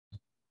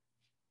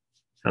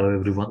Hello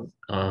everyone,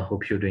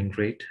 hope you're doing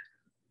great.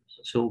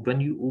 So when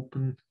you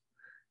open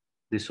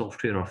the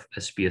software of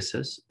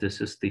SPSS,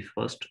 this is the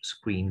first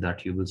screen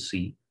that you will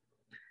see.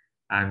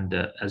 And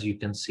as you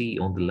can see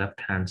on the left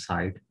hand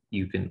side,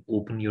 you can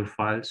open your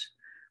files,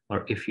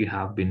 or if you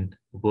have been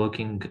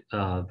working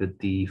with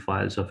the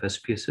files of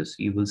SPSS,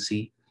 you will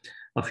see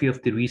a few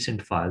of the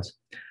recent files.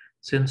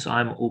 Since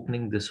I'm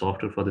opening the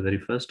software for the very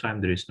first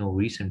time, there is no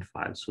recent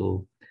file.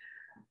 So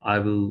I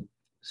will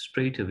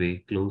straight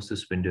away close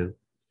this window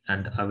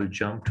and I will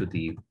jump to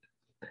the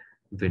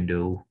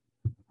window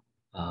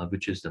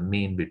which is the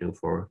main window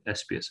for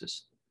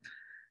SPSS.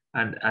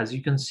 And as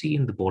you can see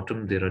in the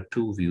bottom, there are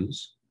two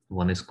views.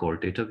 One is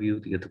called data view,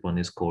 the other one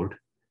is called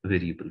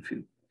variable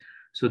view.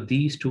 So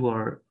these two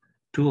are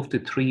two of the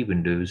three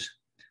windows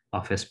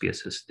of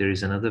SPSS. There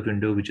is another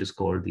window which is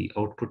called the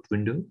output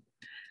window.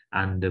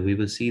 And we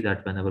will see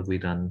that whenever we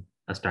run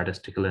a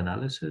statistical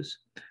analysis,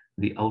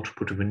 the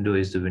output window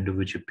is the window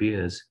which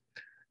appears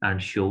and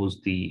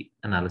shows the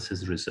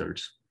analysis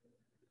results.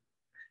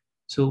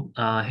 So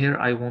here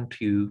I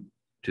want you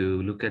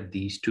to look at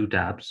these two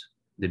tabs,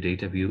 the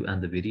data view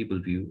and the variable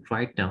view.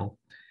 Right now,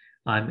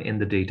 I'm in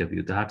the data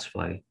view. That's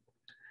why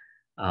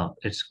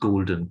it's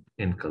golden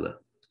in color.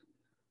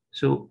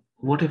 So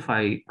what if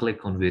I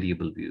click on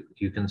variable view?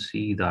 You can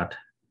see that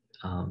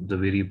the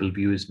variable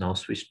view is now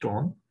switched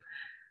on,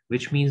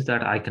 which means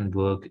that I can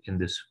work in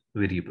this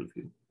variable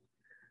view.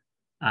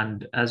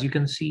 And as you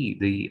can see,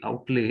 the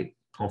outlay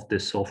of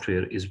this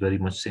software is very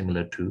much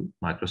similar to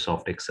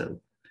Microsoft Excel.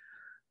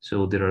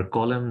 So there are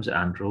columns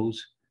and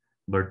rows,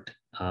 but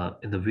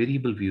in the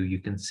variable view, you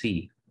can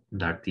see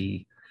that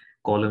the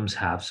columns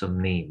have some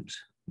names.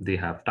 They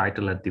have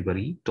title at the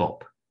very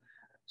top.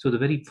 So the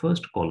very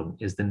first column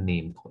is the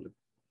name column.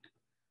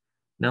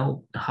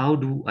 Now, how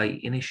do I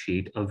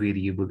initiate a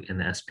variable in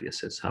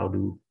SPSS? How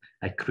do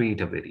I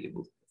create a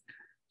variable?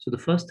 So the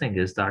first thing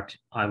is that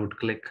I would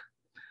click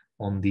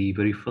on the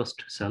very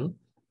first cell.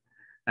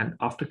 And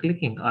after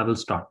clicking, I will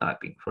start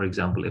typing. For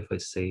example, if I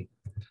say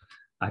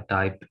I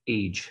type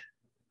age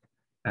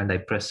and I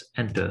press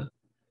enter,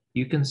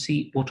 you can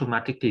see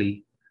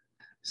automatically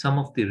some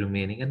of the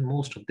remaining and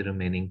most of the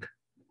remaining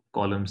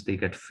columns, they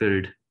get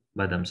filled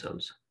by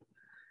themselves.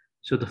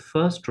 So the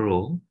first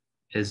row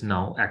is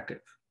now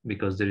active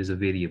because there is a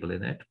variable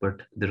in it,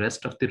 but the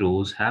rest of the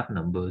rows have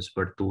numbers,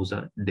 but those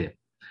are dim,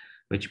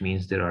 which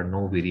means there are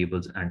no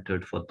variables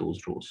entered for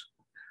those rows.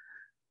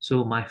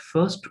 So my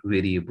first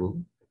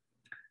variable,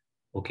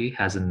 okay,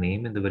 has a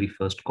name in the very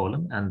first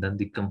column, and then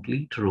the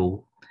complete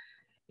row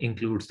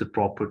includes the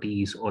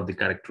properties or the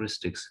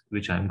characteristics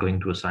which I'm going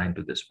to assign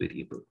to this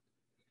variable.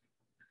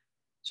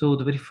 So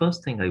the very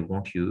first thing I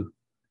want you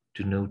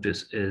to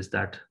notice is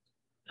that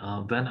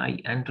when I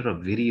enter a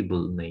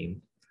variable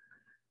name,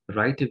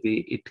 right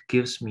away it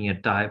gives me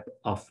a type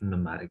of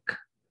numeric,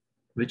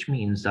 which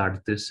means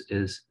that this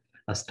is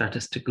a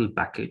statistical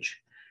package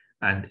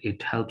and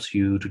it helps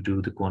you to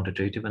do the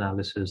quantitative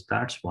analysis.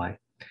 That's why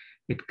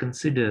it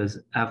considers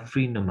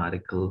every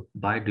numerical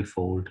by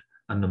default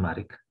a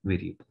numeric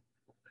variable.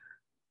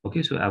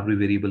 Okay, so every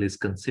variable is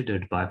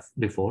considered by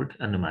default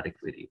a numeric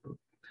variable.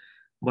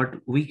 But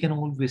we can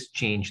always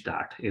change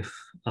that. If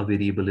a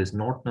variable is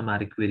not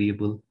numeric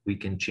variable, we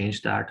can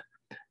change that.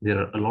 There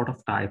are a lot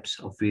of types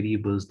of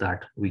variables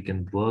that we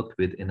can work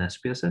with in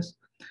SPSS.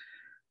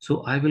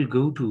 So I will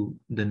go to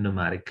the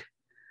numeric,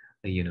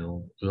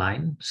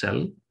 line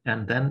cell,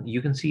 and then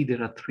you can see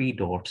there are three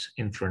dots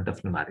in front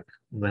of numeric.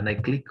 When I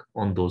click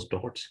on those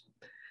dots,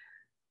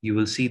 you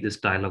will see this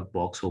dialog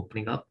box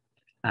opening up,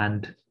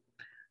 and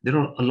there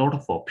are a lot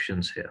of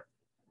options here.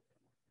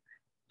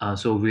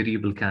 So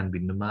variable can be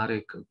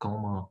numeric,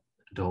 comma,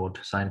 dot,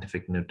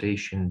 scientific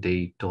notation,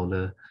 date,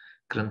 dollar,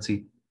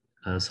 currency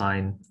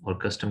sign, or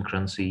custom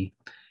currency.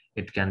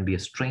 It can be a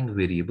string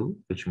variable,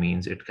 which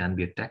means it can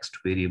be a text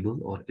variable,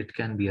 or it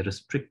can be a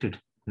restricted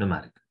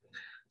numeric.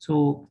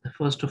 So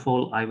first of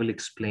all, I will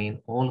explain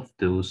all of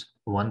those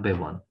one by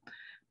one.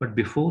 But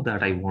before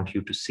that, I want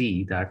you to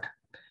see that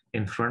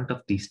in front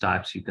of these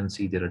types, you can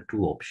see there are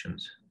two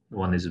options.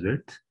 One is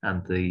width,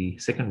 and the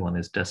second one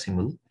is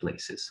decimal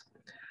places.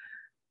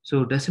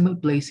 So decimal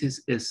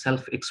places is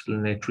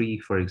self-explanatory.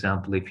 For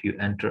example, if you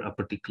enter a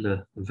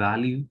particular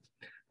value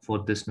for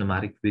this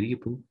numeric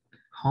variable,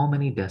 how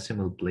many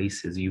decimal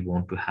places you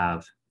want to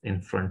have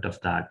in front of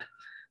that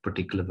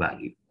particular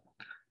value.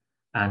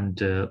 And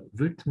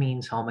width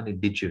means how many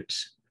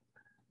digits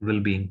will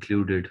be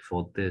included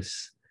for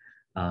this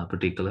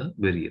particular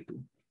variable.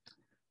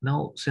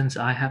 Now, since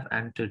I have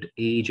entered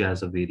age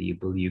as a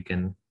variable, you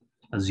can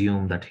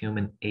assume that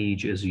human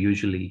age is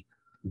usually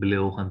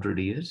below 100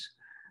 years,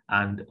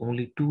 and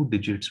only 2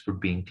 digits would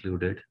be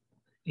included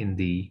in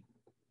the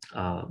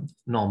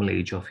normal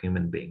age of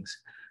human beings.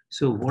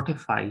 So what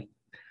if I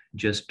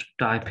just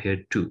type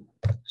here 2?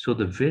 So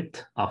the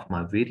width of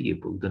my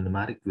variable, the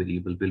numeric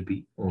variable, will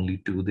be only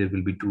 2. There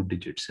will be 2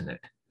 digits in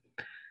it.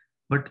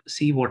 But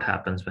see what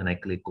happens when I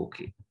click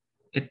OK.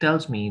 It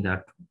tells me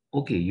that,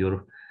 okay,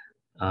 your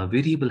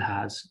variable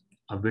has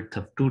a width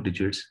of 2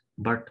 digits,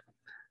 but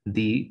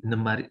the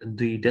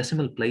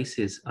decimal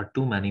places are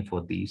too many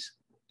for these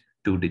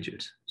 2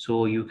 digits.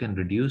 So you can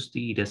reduce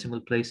the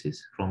decimal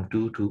places from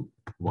 2 to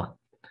 1.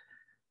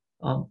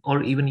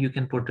 Or even you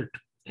can put it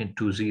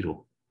into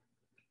 0.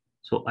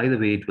 So either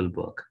way it will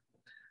work.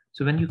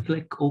 So when you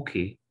click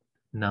OK,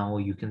 now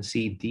you can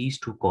see these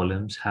two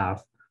columns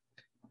have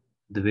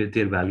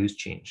their values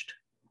changed.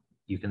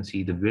 You can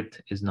see the width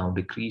is now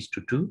decreased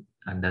to 2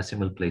 and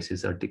decimal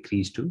places are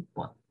decreased to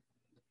 1.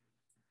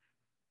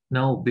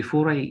 Now,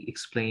 before I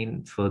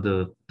explain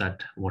further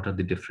that what are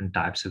the different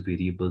types of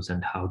variables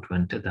and how to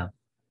enter them,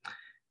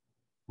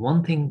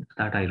 one thing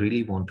that I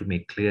really want to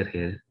make clear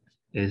here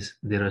is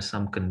there are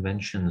some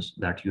conventions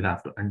that you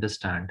have to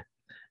understand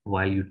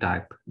while you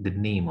type the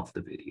name of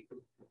the variable.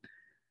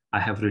 I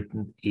have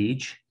written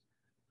age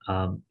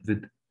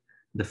with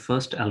the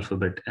first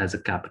alphabet as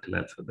a capital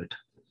alphabet.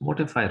 What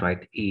if I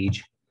write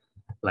age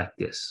like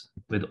this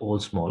with all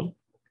small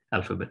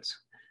alphabets?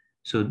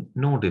 So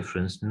no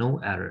difference, no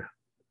error.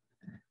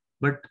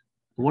 But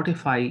what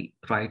if I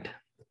write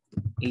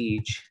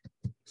age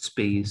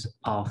space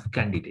of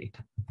candidate?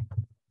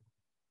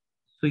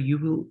 So you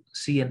will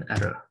see an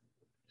error.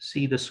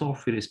 See, the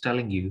software is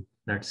telling you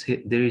that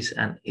there is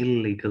an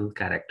illegal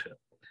character.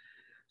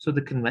 So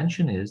the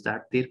convention is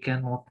that there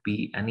cannot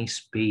be any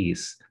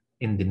space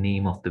in the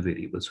name of the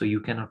variable. So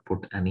you cannot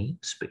put any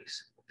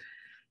space.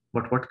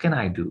 But what can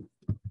I do?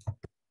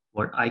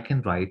 What I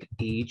can write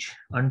age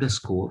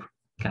underscore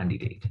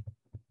candidate.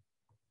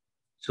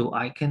 So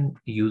I can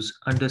use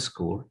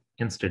underscore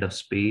instead of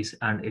space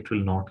and it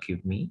will not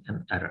give me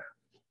an error.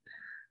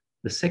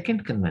 The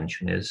second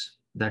convention is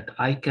that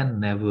I can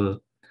never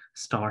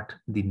start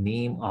the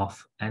name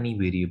of any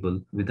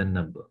variable with a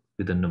number,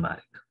 with a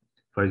numeric.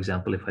 For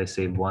example, if I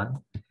say 1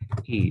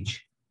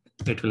 age,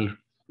 it will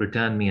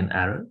return me an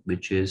error,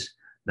 which is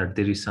that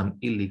there is some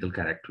illegal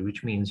character,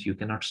 which means you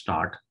cannot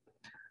start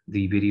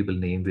the variable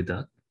name with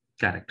a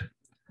character.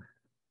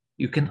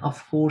 You can,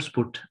 of course,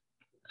 put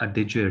a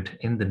digit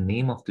in the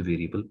name of the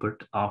variable,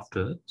 but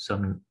after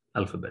some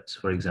alphabets.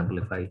 For example,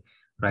 if I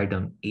write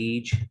down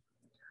age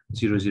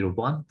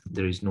 001,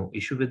 there is no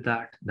issue with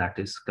that. That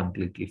is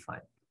completely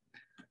fine.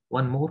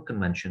 One more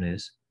convention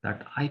is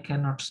that I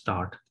cannot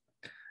start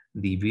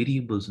the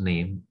variable's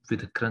name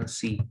with a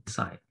currency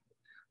sign.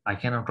 I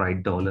cannot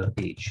write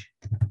 $age.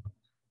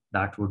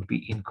 That would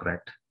be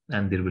incorrect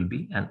and there will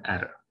be an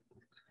error.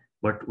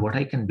 But what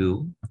I can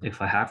do,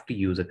 if I have to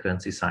use a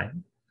currency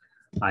sign,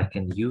 I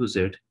can use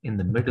it in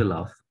the middle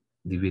of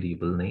the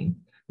variable name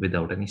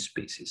without any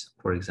spaces.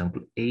 For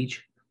example,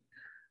 age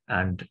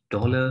and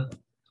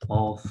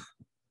 $of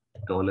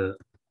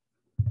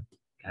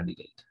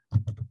 $candidate.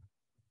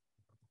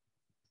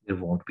 There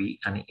won't be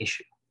any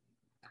issue.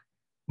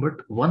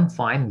 But one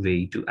fine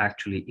way to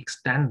actually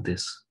extend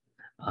this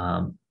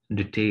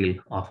detail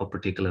of a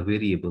particular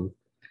variable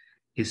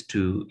is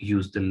to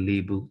use the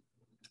label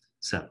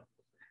cell.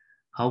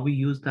 How we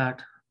use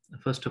that?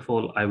 First of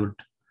all, I would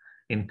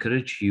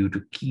encourage you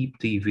to keep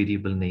the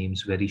variable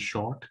names very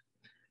short,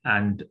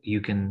 and you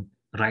can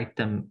write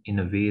them in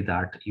a way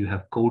that you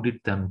have coded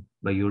them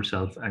by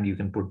yourself and you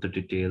can put the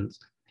details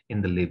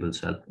in the label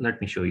cell.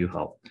 Let me show you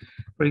how.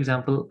 For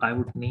example, I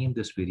would name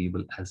this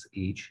variable as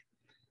age,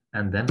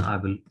 and then I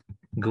will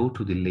go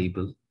to the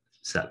label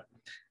cell.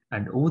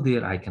 And over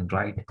there, I can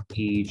write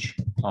age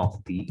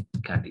of the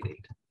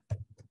candidate.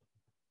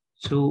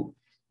 So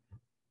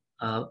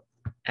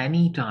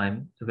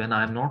anytime when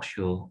I'm not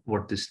sure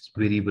what this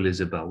variable is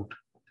about,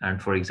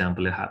 and for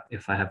example,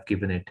 if I have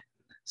given it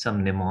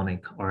some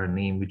mnemonic or a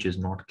name which is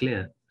not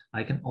clear,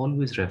 I can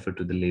always refer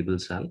to the label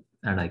cell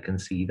and I can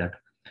see that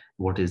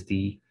what is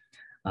the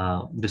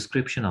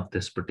description of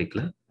this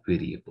particular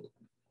variable.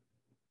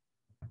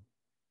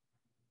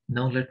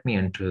 Now let me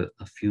enter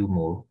a few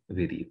more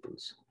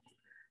variables.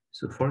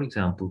 So for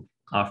example,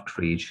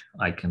 after age,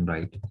 I can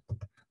write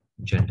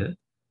gender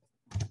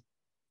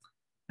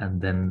and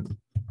then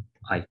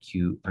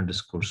IQ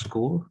underscore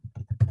score.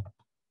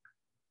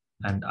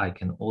 And I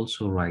can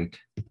also write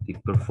the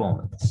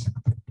performance,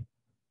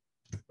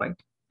 right?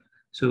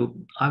 So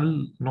I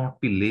will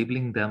not be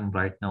labeling them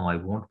right now. I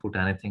won't put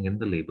anything in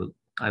the label.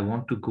 I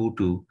want to go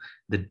to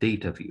the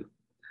data view.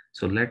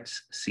 So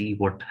let's see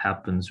what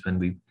happens when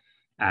we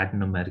add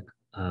numeric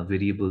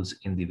variables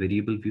in the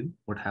variable view.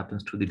 What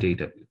happens to the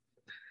data view?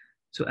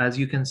 So as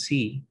you can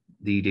see,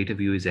 the data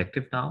view is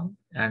active now,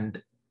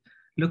 and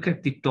look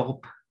at the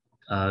top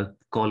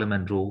column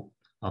and row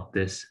of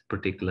this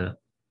particular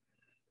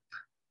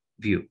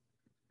view.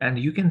 And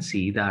you can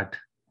see that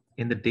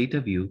in the data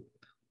view,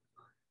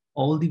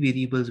 all the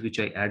variables which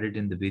I added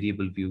in the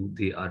variable view,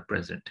 they are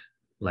present.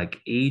 Like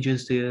age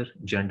is there,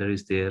 gender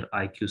is there,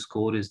 IQ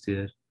score is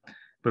there,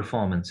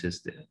 performance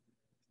is there,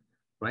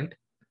 right?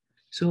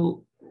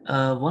 So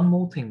one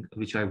more thing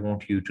which I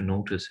want you to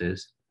notice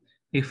is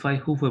if I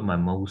hover my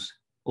mouse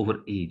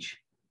over age,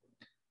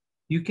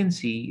 you can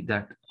see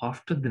that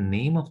after the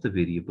name of the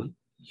variable,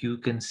 you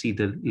can see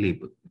the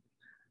label.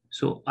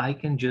 So I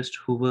can just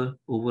hover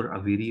over a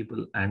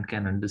variable and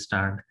can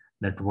understand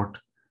that what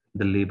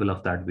the label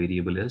of that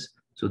variable is.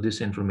 So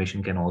this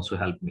information can also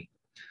help me.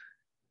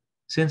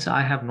 Since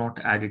I have not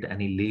added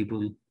any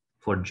label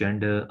for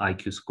gender,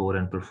 IQ score,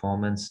 and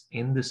performance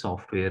in the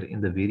software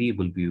in the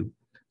variable view,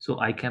 so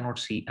I cannot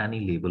see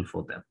any label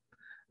for them.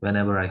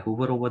 Whenever I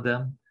hover over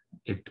them,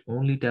 it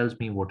only tells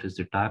me what is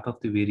the type of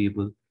the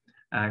variable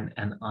and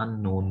an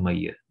unknown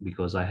measure,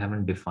 because I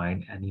haven't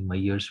defined any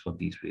measures for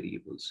these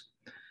variables.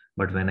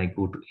 But when I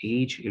go to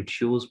age, it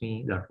shows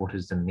me that what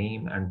is the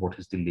name and what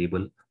is the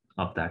label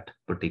of that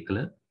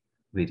particular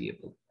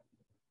variable.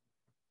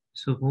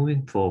 So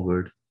moving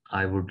forward,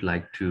 I would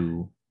like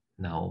to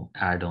now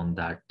add on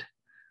that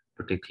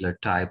particular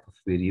type of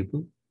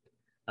variable.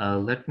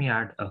 Let me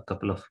add a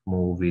couple of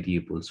more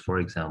variables. For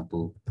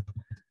example,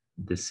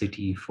 the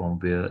city from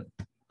where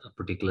a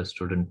particular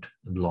student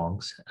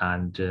belongs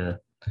and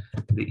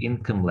the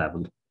income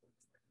level.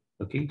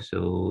 Okay,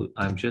 so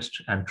I'm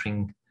just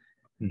entering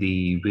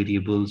the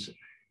variables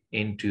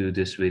into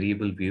this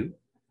variable view.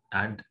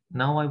 And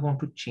now I want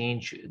to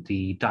change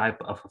the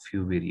type of a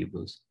few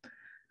variables.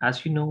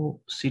 As you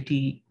know,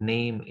 city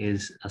name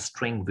is a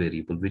string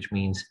variable, which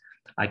means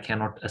I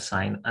cannot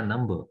assign a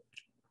number.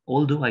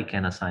 Although I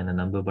can assign a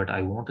number, but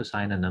I won't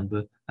assign a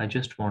number. I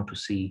just want to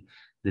see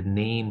the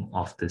name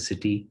of the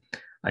city.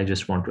 I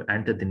just want to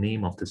enter the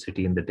name of the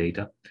city in the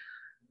data.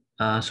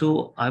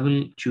 So I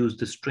will choose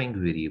the string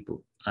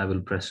variable. I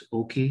will press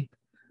OK.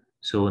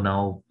 So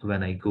now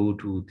when I go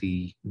to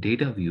the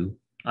data view,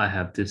 I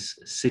have this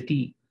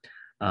city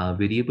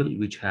variable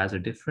which has a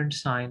different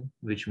sign,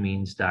 which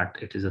means that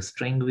it is a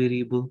string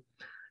variable,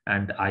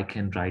 and I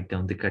can write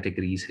down the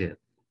categories here.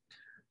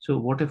 So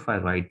what if I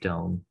write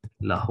down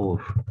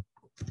Lahore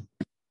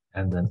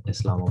and then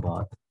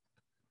Islamabad?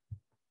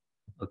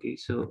 Okay,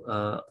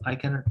 so I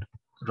cannot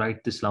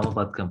write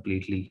Islamabad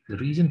completely. The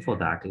reason for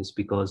that is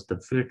because the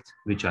width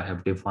which I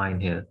have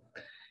defined here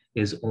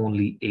is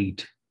only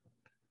 8.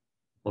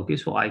 Okay,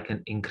 so I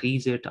can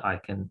increase it. I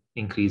can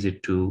increase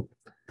it to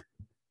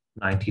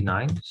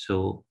 99.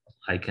 So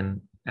I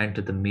can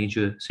enter the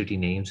major city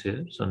names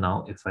here. So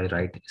now if I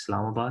write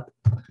Islamabad,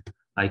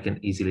 I can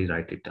easily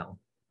write it down.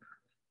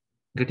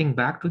 Getting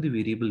back to the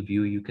variable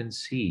view, you can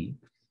see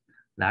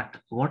that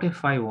what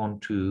if I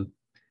want to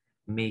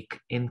make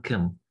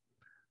income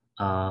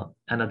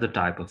another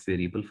type of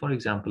variable. For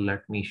example,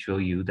 let me show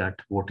you that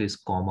what is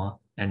comma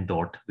and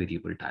dot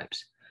variable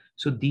types.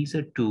 So these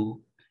are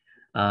two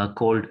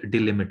called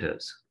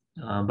delimiters.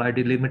 By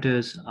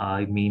delimiters,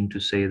 I mean to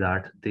say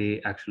that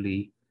they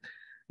actually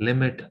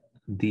limit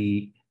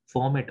the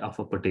format of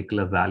a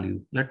particular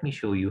value. Let me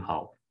show you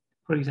how.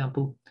 For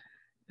example,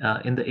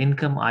 in the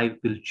income, I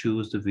will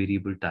choose the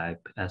variable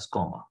type as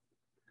comma.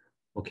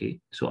 Okay,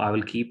 so I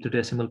will keep the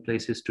decimal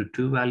places to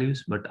 2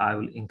 values, but I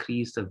will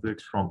increase the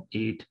width from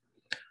 8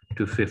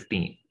 to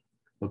 15.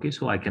 Okay,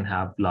 so I can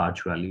have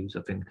large values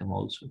of income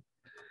also.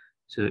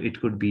 So it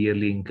could be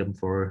yearly income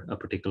for a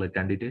particular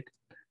candidate.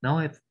 Now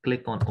I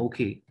click on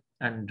OK.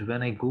 And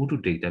when I go to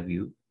data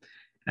view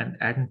and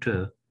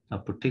enter a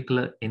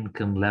particular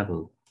income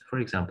level, for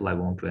example, I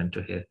want to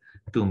enter here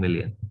 2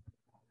 million.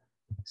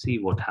 See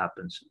what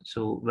happens.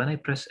 So when I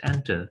press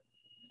enter,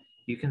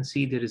 you can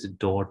see there is a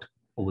dot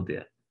over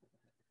there.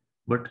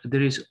 But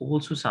there is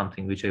also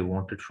something which I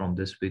wanted from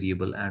this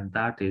variable, and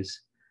that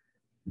is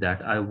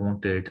that I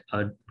wanted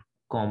a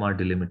comma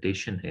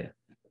delimitation here.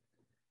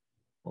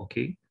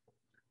 Okay,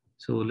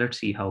 so let's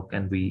see how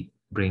can we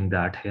bring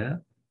that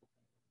here.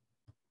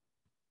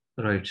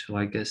 Right, so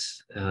I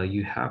guess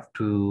you have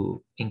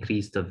to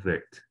increase the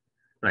width.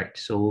 Right,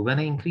 so when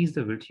I increase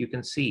the width, you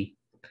can see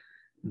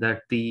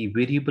that the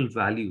variable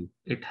value,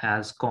 it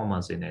has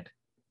commas in it.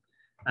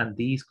 And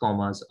these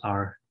commas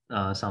are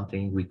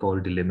something we call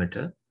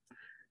delimiter.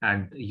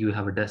 And you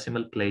have a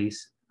decimal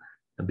place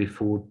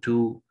before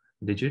 2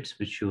 digits,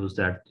 which shows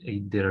that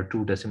there are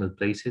 2 decimal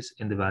places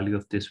in the value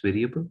of this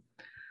variable.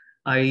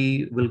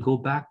 I will go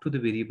back to the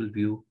variable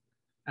view,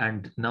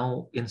 and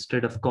now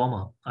instead of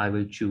comma, I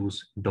will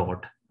choose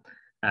dot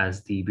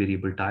as the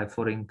variable type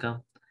for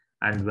income.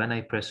 And when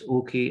I press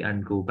OK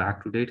and go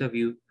back to data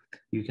view,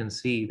 you can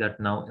see that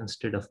now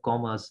instead of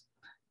commas,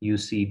 you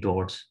see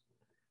dots.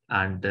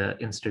 And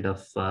instead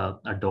of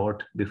a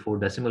dot before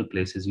decimal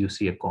places, you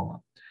see a comma.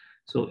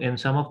 So in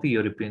some of the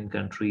European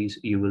countries,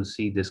 you will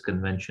see this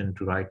convention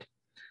to write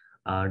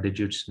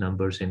digits,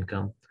 numbers,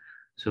 income.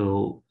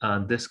 So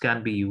this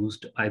can be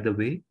used either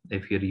way.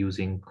 If you're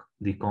using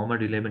the comma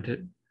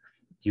delimiter,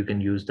 you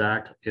can use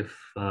that. If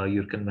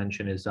your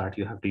convention is that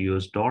you have to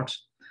use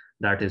dots,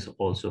 that is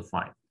also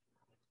fine.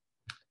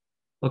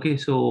 Okay,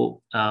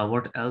 so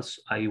what else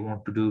I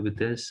want to do with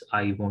this?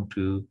 I want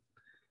to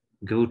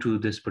go to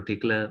this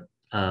particular,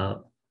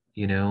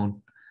 you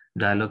know,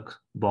 dialog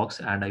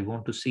box, and I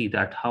want to see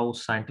that how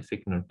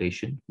scientific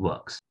notation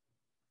works.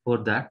 For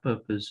that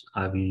purpose,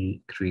 I will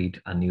create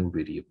a new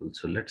variable.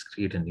 So let's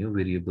create a new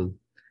variable,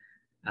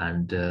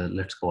 and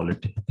let's call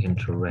it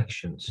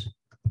interactions.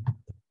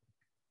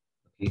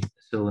 Okay,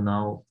 so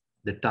now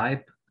the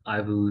type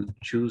I will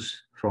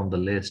choose from the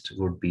list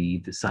would be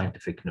the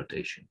scientific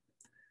notation.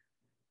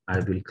 I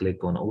will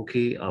click on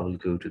OK. I will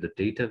go to the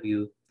data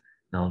view,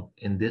 Now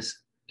in this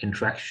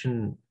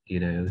interaction,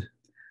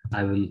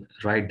 I will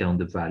write down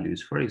the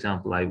values. For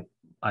example,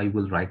 I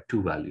will write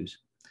two values,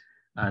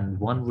 and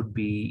one would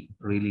be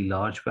really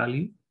large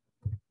value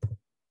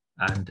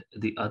and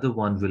the other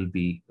one will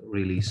be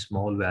really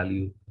small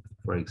value,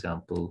 for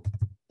example.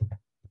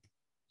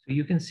 So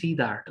you can see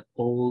that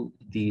all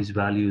these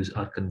values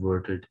are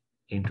converted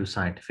into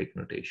scientific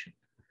notation.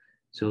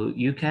 So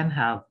you can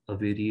have a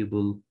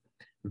variable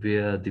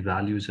where the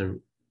values are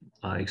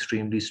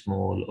extremely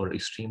small or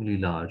extremely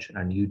large,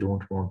 and you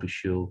don't want to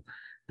show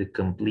the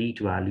complete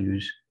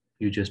values.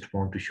 You just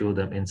want to show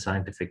them in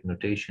scientific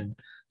notation.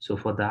 So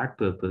for that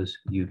purpose,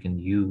 you can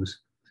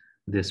use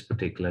this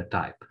particular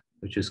type,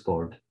 which is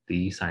called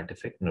the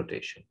scientific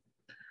notation.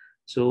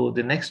 So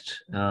the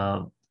next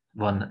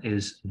one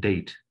is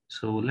date.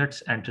 So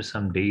let's enter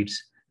some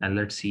dates and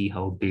let's see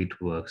how date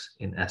works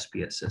in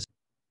SPSS.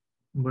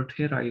 But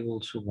here I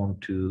also want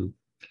to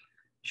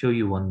show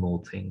you one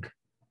more thing,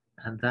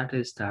 and that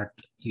is that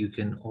you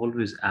can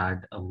always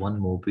add a one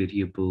more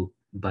variable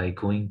by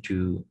going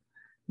to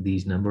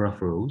these number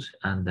of rows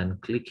and then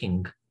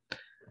clicking,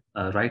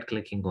 right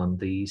clicking on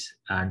these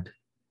and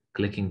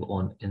clicking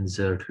on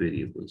insert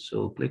variable.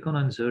 So click on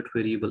insert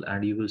variable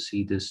and you will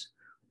see this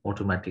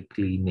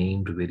automatically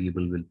named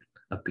variable will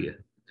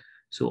appear.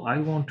 So I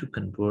want to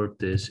convert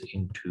this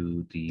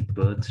into the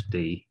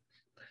birthday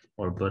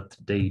or birth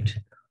date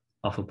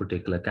of a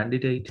particular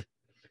candidate,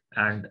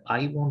 and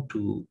I want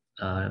to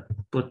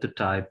put the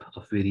type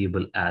of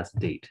variable as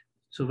date.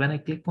 So when I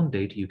click on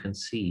date, you can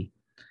see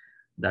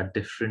that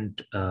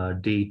different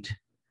date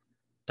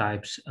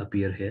types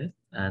appear here,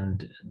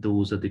 and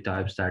those are the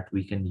types that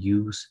we can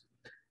use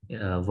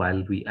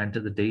while we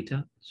enter the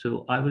data.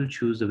 So I will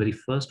choose the very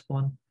first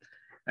one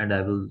and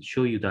I will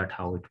show you that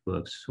how it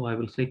works. So I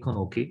will click on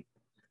OK.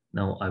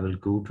 Now I will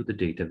go to the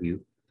data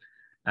view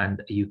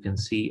and you can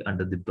see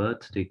under the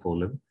birthday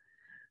column,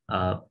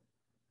 uh,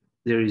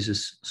 there is a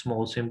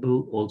small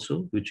symbol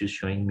also, which is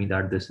showing me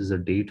that this is a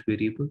date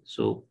variable.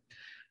 So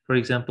for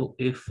example,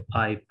 if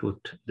I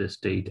put this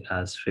date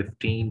as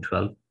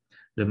 15/12,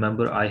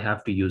 remember I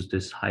have to use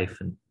this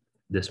hyphen,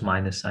 this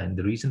minus sign.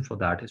 The reason for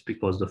that is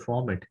because the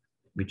format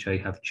which I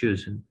have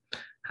chosen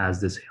has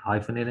this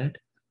hyphen in it.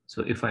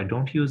 So if I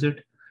don't use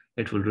it,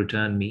 it will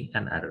return me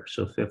an error.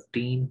 So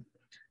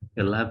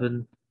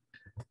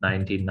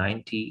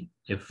 15/11/1990,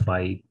 if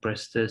I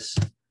press this,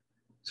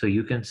 so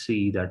you can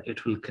see that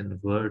it will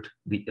convert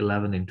the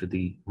 11 into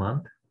the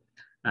month,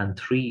 and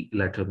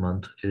 3-letter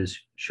month is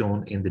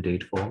shown in the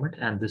date format,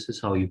 and this is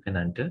how you can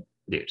enter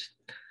dates.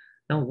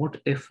 Now, what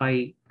if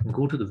I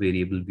go to the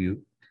variable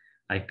view,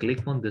 I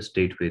click on this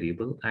date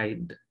variable,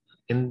 and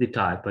in the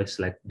type I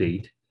select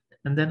date,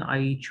 and then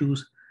I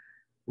choose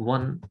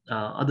one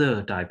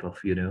other type of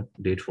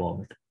date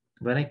format.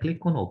 When I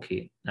click on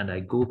OK and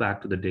I go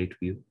back to the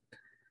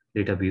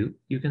data view,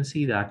 you can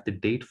see that the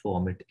date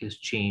format is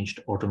changed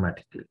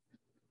automatically.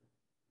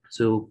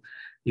 So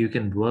you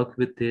can work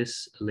with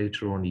this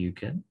later on. You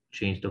can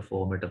change the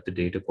format of the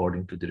date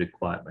according to the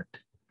requirement.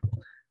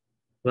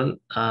 Well,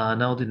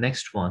 now the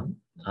next one,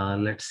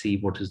 let's see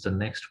what is the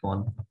next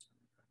one.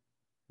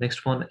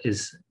 Next one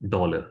is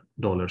dollar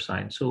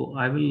sign. So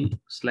I will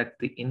select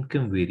the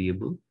income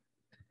variable,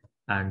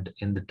 and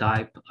in the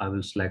type, I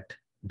will select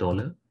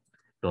dollar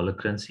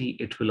currency.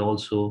 It will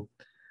also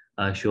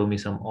show me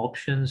some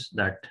options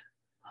that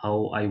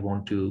how I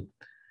want to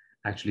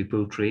actually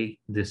portray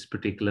this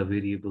particular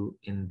variable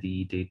in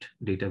the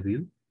data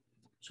view.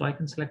 So I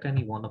can select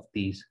any one of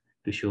these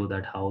to show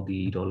that how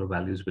the dollar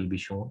values will be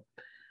shown.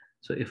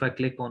 So if I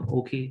click on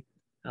OK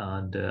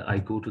and I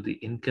go to the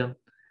income,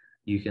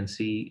 you can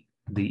see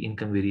the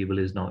income variable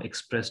is now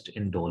expressed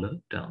in dollar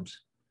terms.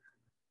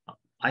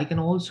 I can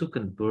also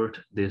convert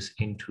this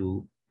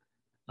into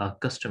a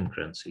custom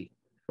currency.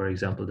 For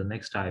example, the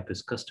next type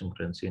is custom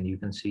currency, and you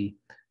can see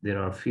there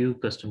are a few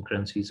custom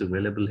currencies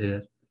available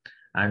here,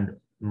 and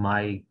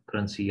my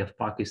currency of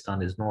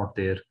Pakistan is not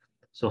there.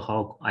 So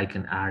how I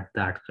can add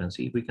that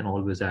currency? We can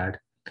always add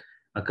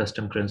a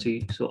custom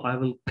currency. So I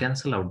will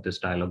cancel out this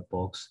dialog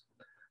box.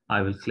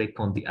 I will click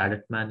on the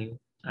edit menu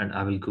and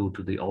I will go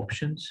to the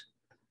options,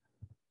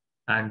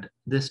 and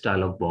this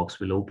dialog box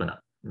will open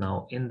up.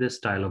 Now in this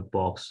dialog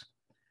box,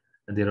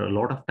 there are a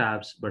lot of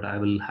tabs, but I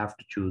will have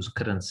to choose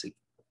currency.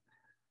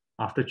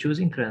 After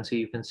choosing currency,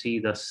 you can see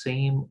the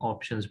same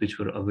options which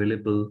were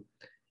available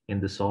in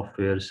the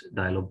software's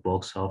dialog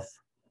box of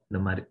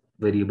numeric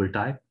variable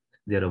type.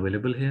 They're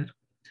available here,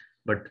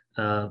 but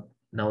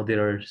now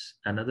there is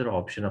another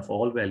option of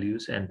all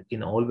values, and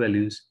in all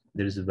values,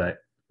 there is a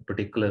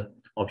particular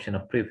option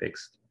of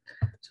prefix.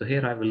 So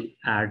here I will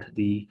add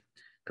the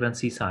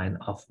currency sign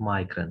of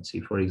my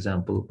currency. For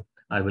example,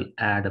 I will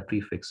add a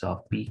prefix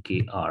of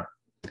PKR,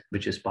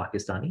 which is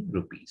Pakistani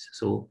rupees.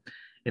 So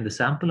in the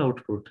sample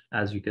output,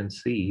 as you can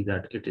see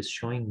that it is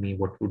showing me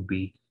what would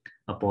be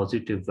a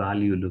positive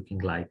value looking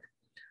like.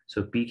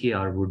 So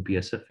PKR would be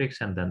a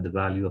suffix and then the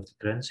value of the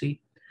currency.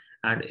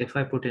 And if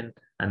I put in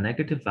a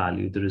negative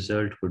value, the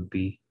result would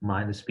be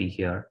minus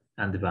PKR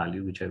and the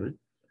value which I will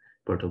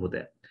put over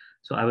there.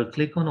 So I will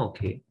click on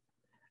OK.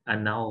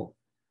 And now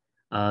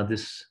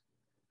this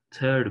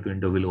third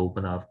window will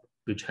open up,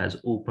 which has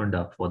opened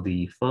up for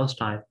the first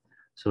time.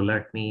 So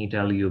let me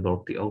tell you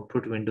about the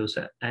output windows.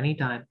 At any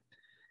time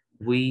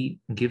we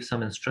give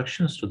some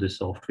instructions to the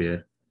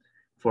software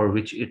for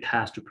which it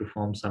has to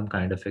perform some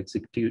kind of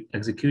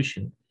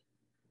execution,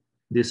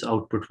 this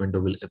output window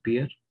will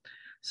appear.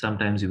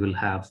 Sometimes you will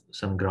have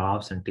some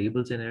graphs and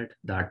tables in it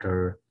that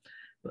are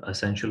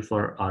essential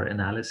for our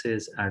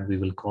analysis, and we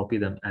will copy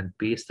them and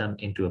paste them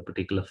into a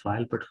particular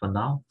file. But for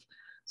now,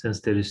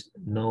 since there is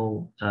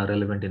no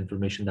relevant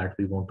information that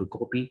we want to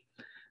copy,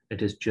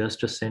 it is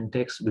just a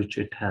syntax which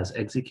it has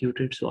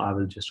executed. So I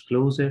will just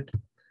close it.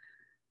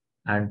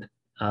 And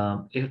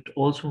it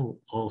also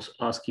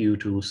asks you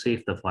to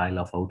save the file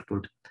of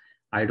output.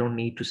 I don't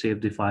need to save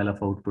the file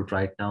of output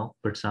right now,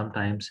 but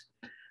sometimes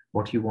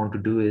what you want to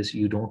do is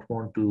you don't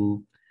want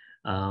to,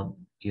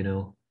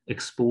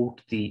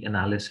 export the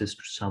analysis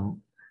to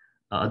some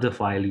other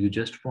file. You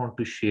just want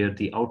to share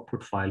the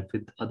output file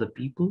with other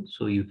people.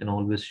 So you can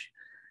always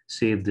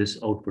save this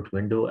output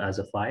window as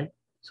a file.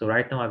 So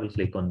right now I will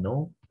click on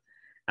no,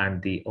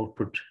 and the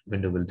output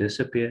window will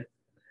disappear.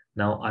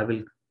 Now I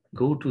will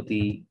go to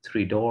the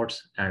three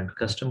dots and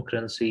custom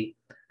currency.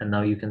 And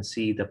now you can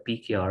see the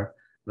PKR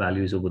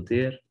values over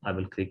there. I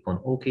will click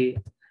on OK.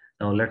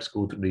 Now let's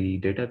go to the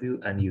data view,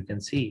 and you can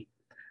see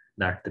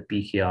that the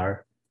PKR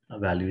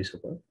value is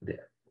over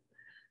there.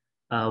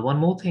 One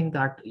more thing,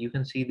 that you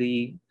can see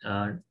the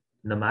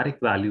numeric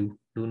value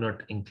do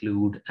not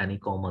include any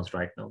commas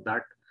right now.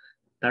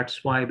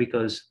 That's why,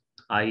 because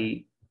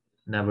I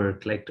never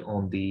clicked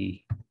on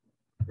the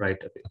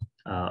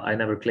I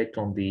never clicked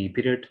on the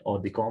period or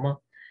the comma,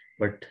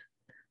 but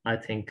I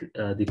think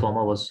the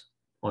comma was,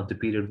 or the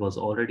period was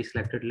already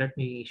selected. Let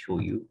me show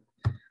you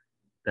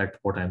that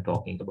what I'm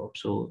talking about.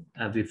 So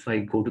if I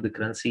go to the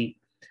currency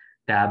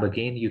tab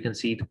again, you can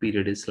see the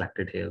period is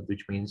selected here,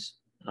 which means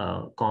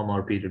comma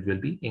or period will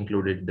be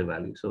included in the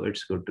value. So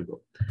it's good to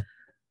go.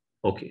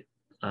 Okay.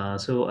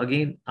 So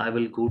again, I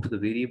will go to the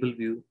variable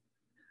view.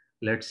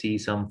 Let's see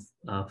some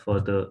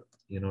further,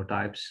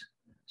 types.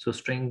 So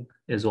string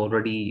is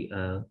already,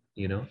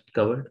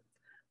 covered.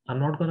 I'm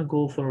not going to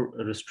go for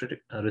a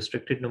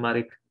restricted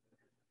numeric.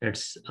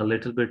 It's a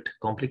little bit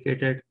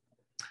complicated.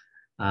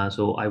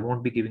 So I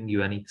won't be giving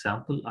you any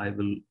example. I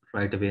will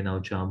right away now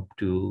jump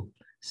to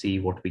see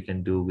what we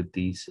can do with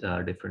these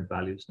different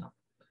values now.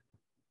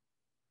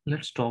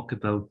 Let's talk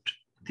about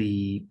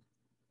the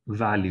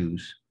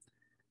values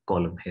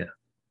column here.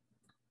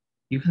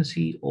 You can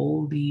see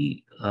all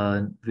the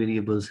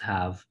variables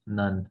have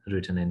none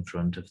written in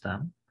front of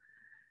them.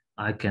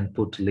 I can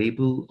put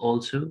label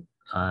also.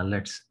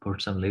 Let's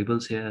put some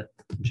labels here.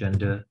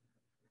 Gender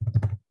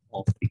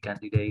of the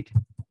candidate,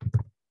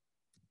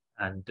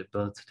 and the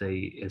birthday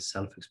is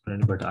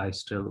self-explanatory, but I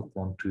still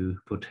want to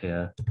put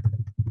here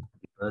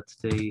the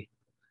birthday.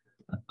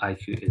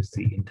 IQ is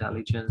the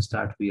intelligence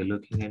that we are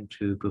looking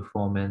into.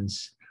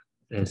 Performance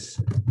is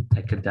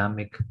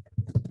academic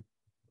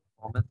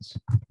performance.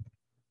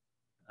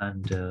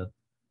 And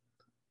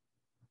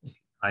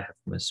I have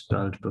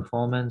misspelled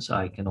performance.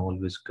 I can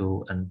always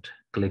go and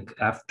click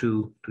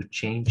F2 to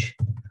change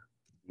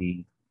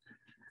the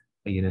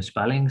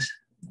spellings.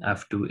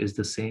 F2 is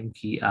the same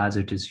key as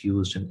it is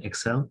used in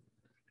Excel,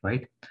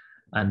 right?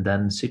 And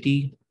then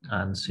city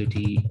and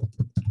city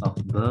of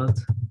birth,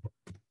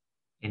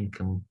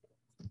 income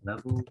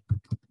level,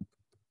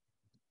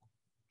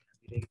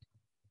 candidate,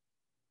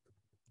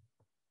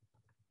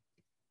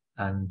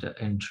 and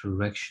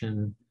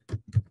interaction,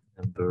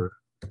 number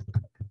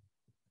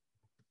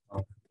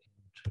of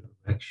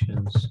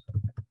interactions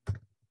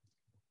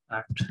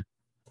at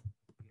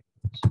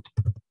university.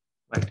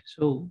 Right.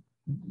 So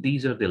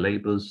these are the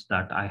labels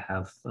that I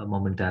have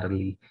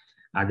momentarily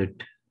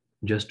added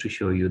just to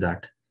show you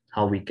that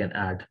how we can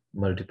add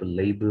multiple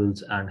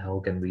labels and how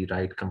can we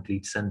write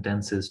complete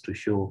sentences to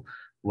show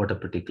what a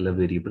particular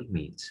variable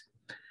means.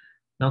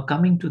 Now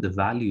coming to the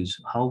values,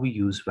 how we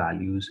use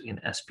values in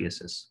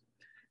SPSS.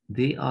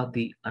 They are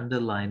the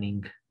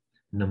underlying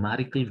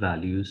numerical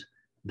values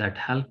that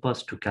help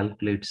us to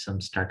calculate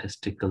some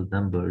statistical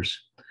numbers,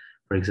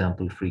 for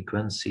example,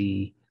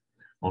 frequency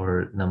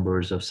or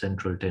numbers of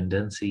central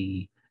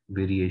tendency,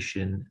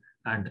 variation,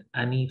 and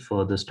any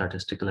further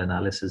statistical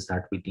analysis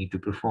that we need to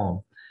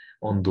perform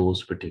on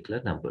those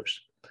particular numbers.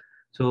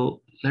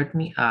 So let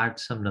me add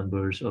some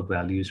numbers or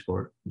values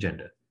for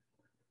gender.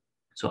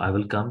 So I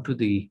will come to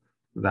the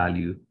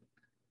value,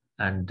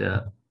 and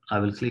I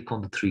will click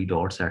on the three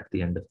dots at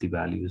the end of the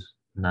values,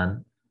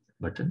 none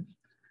button.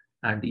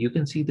 And you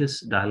can see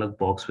this dialog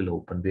box will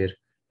open where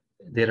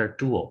there are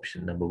two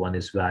options. Number one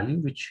is value,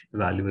 which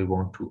value I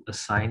want to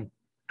assign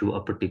to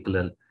a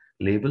particular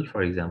label.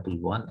 For example,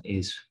 one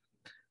is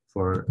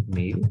for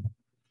male.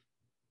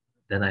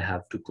 Then I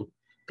have to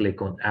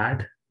click on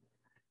add,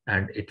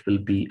 and it will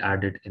be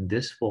added in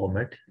this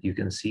format. You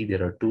can see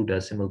there are two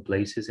decimal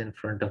places in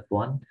front of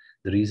one.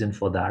 The reason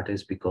for that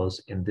is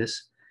because in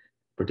this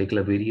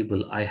particular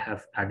variable, I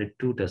have added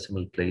two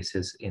decimal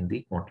places in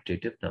the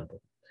quantitative number.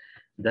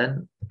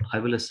 Then I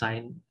will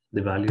assign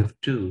the value of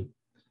 2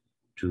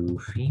 to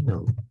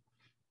female,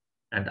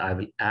 and I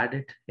will add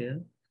it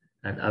here,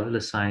 and I will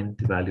assign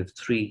the value of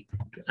 3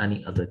 to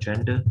any other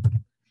gender.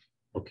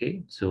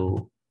 Okay,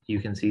 so you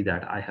can see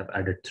that I have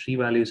added 3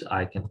 values.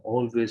 I can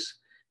always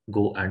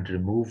go and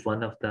remove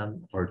one of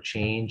them or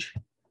change,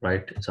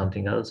 right,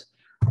 something else.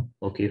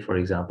 Okay, for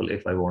example,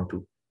 if I want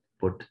to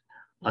put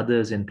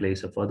others in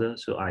place of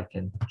others, so I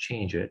can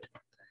change it.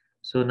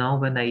 So now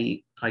when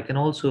I can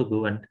also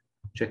go and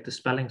check the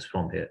spellings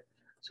from here.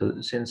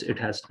 So since it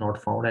has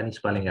not found any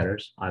spelling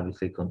errors, I will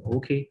click on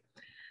OK.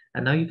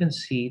 And now you can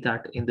see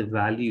that in the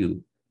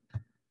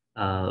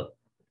uh,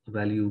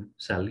 value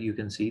cell, you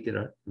can see there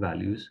are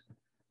values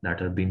that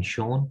have been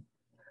shown.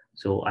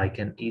 So I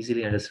can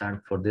easily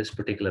understand for this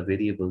particular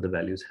variable, the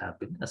values have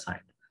been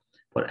assigned.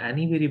 For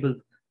any variable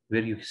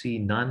where you see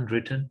none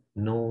written,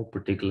 no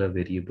particular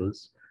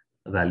variables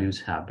values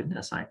have been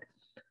assigned.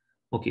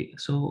 Okay,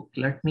 so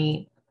let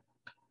me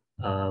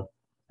uh,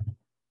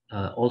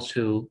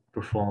 also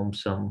perform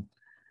some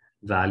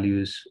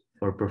values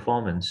for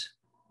performance.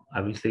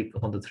 I will click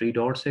on the 3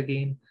 dots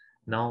again.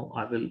 Now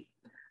I will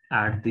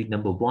add the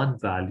number 1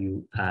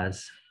 value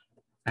as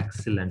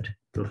excellent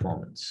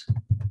performance.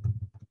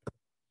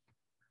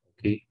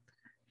 Okay,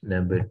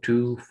 number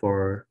 2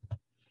 for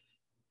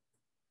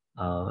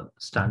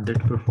standard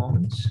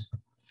performance.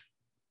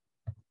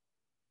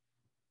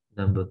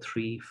 Number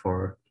 3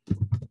 for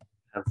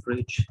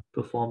average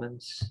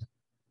performance.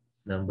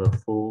 Number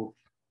 4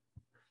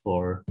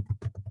 for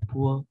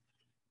poor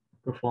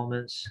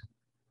performance,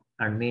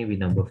 and maybe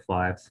number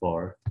 5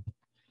 for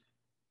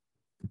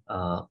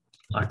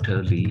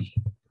utterly.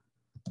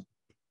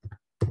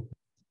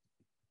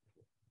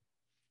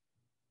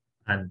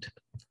 And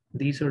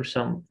these are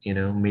some,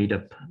 made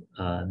up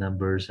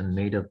numbers and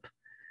made up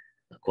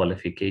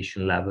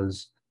qualification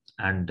levels.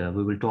 And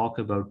we will talk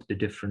about the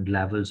different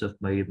levels of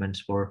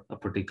measurements for a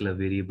particular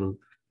variable.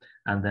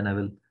 And then I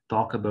will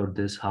talk about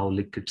this, how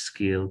Likert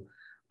scale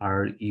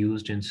are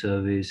used in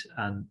surveys,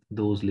 and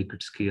those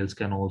Likert scales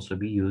can also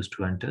be used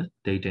to enter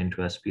data into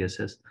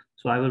SPSS.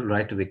 So I will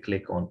right away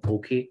click on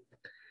OK.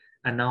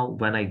 And now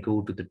when I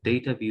go to the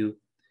data view,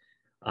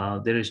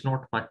 there is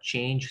not much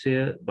change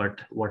there, but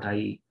what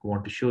I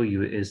want to show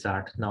you is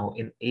that now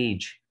in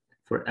age,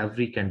 for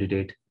every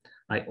candidate,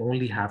 I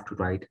only have to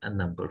write a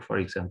number. For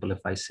example, if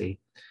I say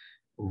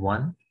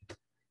 1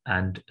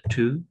 and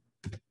 2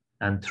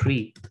 and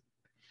 3,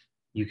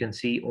 you can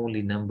see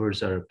only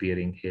numbers are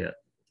appearing here.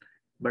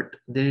 But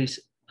there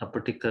is a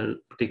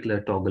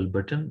particular toggle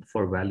button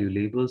for value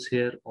labels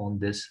here on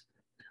this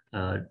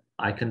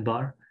icon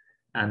bar.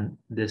 And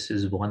this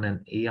is 1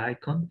 and A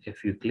icon.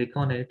 If you click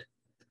on it,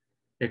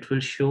 it will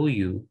show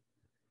you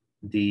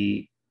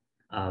the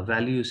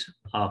values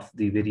of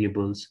the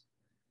variables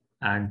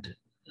and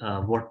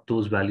what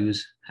those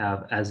values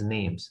have as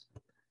names.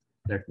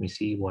 Let me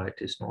see why it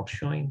is not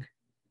showing.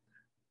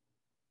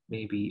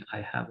 Maybe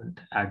I haven't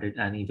added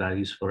any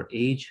values for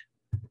age,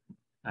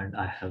 and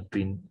I have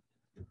been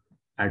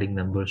adding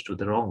numbers to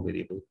the wrong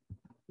variable.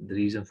 The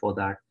reason for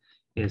that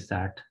is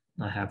that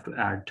I have to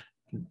add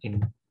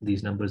in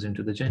these numbers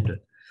into the gender.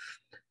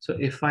 So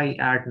if I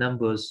add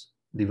numbers,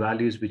 the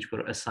values which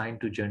were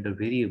assigned to gender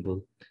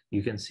variable,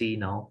 you can see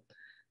now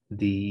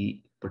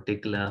the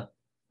particular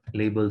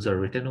labels are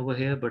written over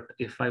here. But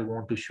if I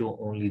want to show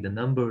only the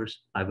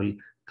numbers, I will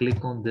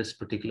click on this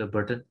particular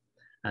button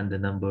and the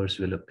numbers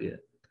will appear.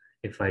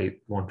 If I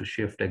want to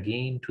shift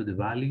again to the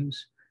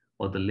values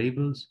or the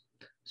labels,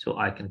 so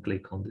I can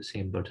click on the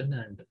same button,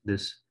 and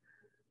this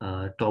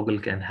toggle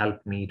can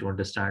help me to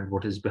understand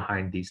what is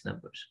behind these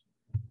numbers.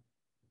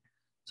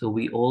 So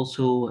we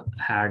also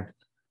had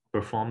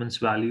performance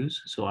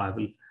values. So I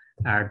will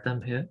add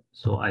them here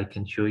so I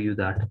can show you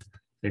that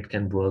it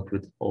can work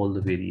with all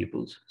the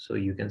variables. So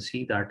you can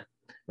see that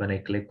when I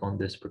click on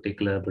this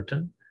particular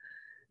button,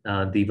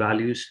 the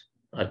values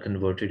are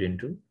converted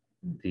into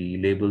the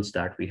labels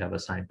that we have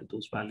assigned to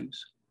those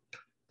values.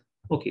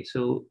 Okay,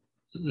 so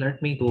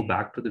let me go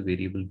back to the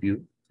variable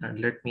view and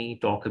let me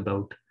talk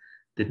about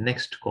the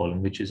next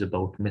column, which is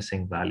about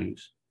missing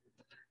values.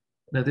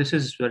 Now, this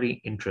is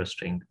very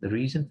interesting. The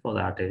reason for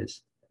that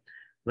is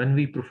when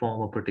we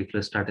perform a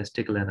particular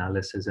statistical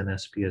analysis in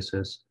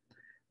SPSS,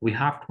 we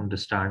have to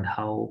understand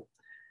how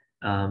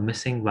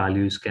missing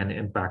values can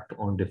impact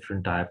on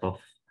different type of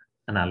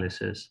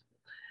analysis.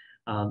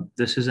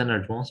 This is an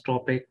advanced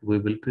topic. We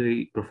will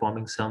be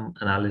performing some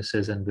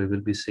analysis and we will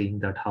be seeing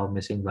that how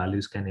missing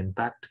values can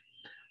impact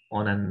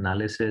on an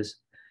analysis,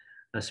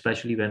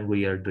 especially when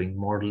we are doing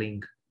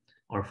modeling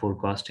or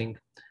forecasting.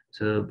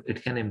 So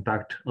it can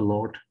impact a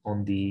lot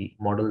on the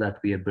model that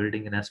we are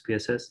building in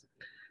SPSS.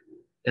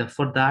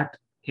 For that,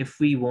 if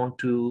we want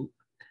to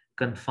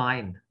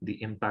confine the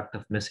impact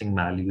of missing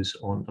values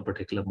on a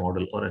particular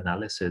model or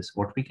analysis,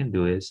 what we can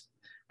do is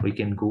we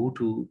can go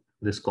to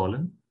this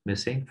column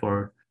missing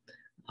for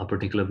a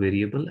particular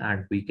variable,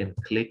 and we can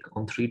click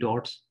on 3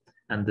 dots,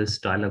 and this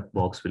dialog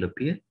box will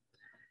appear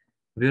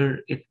where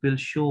it will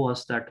show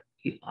us that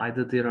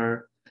either there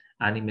are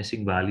any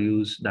missing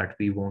values that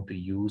we want to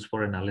use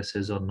for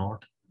analysis or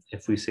not.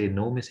 If we say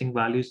no missing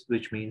values,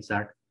 which means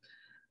that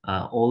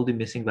all the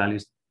missing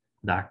values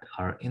that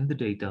are in the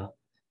data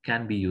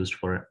can be used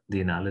for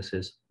the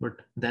analysis. But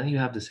then you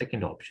have the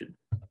second option.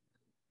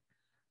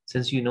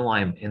 Since you know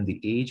I'm in the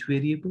age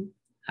variable,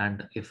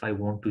 and if I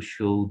want to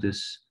show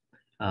this,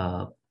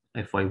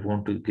 if I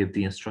want to give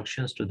the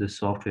instructions to the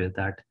software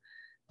that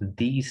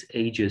these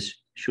ages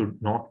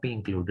should not be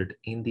included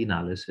in the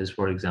analysis.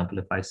 For example,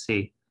 if I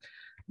say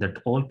that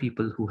all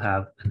people who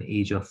have an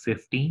age of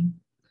 15,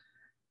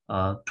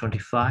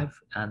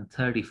 25, and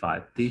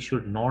 35, they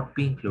should not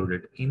be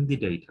included in the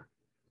data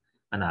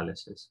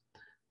analysis.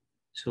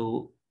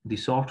 So the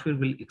software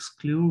will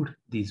exclude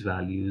these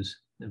values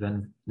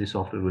when the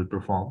software will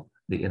perform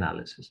the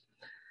analysis.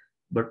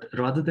 But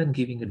rather than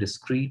giving a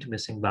discrete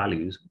missing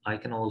values, I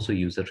can also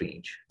use a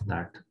range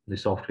that the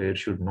software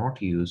should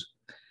not use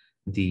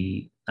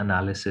the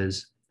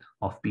analysis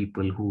of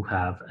people who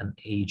have an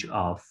age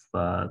of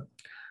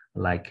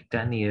like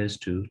 10 years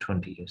to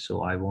 20 years.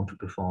 So I want to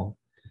perform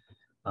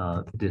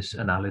this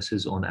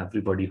analysis on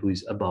everybody who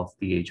is above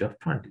the age of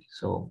 20.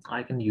 So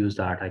I can use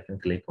that. I can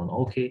click on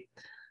OK.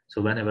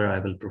 So whenever I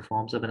will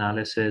perform some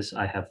analysis,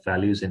 I have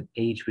values in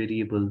age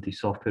variable, the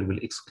software will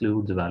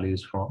exclude the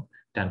values from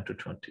 10 to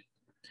 20.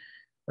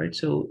 Right.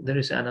 So there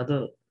is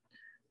another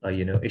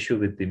issue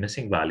with the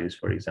missing values.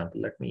 For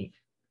example, let me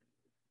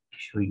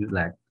show you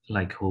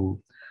like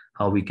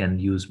how we can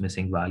use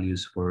missing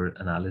values for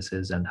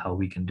analysis and how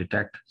we can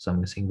detect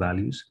some missing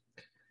values.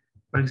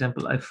 For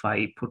example, if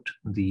I put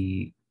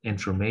the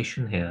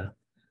information here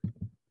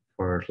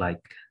for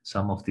like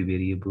some of the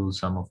variables,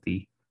 some of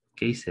the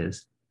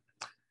cases,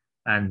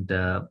 and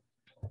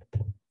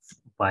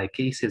by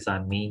cases, I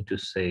mean to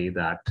say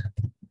that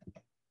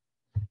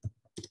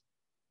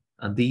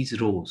these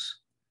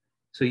rows.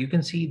 So you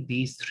can see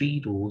these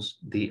 3 rows,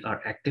 they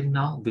are active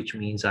now, which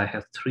means I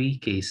have 3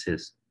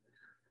 cases.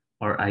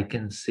 Or I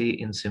can say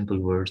in simple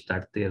words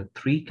that there are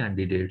 3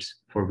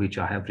 candidates for which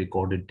I have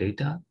recorded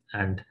data,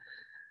 and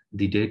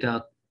the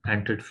data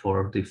entered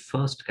for the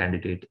first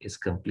candidate is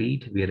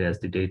complete, whereas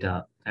the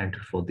data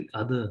entered for the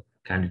other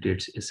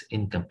candidates is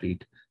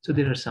incomplete. So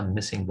there are some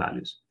missing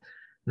values.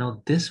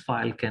 Now this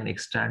file can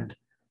extend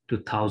to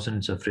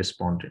thousands of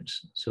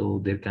respondents.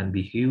 So there can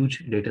be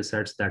huge data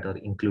sets that are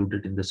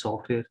included in the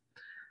software.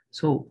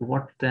 So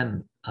what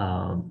then,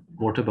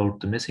 what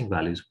about the missing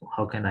values?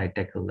 How can I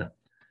tackle them?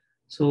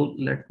 So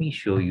let me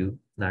show you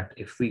that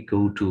if we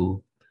go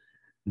to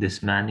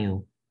this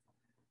menu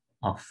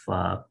of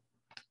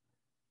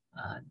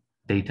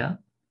data,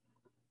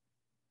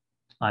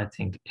 I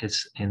think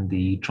it's in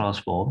the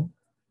transform.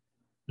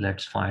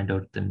 Let's find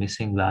out the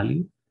missing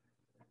value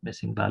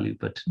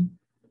button.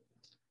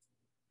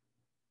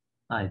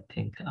 I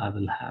think I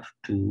will have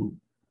to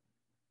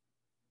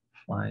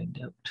find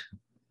out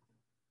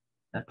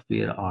that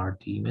where are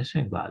the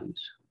missing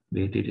values?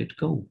 Where did it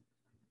go?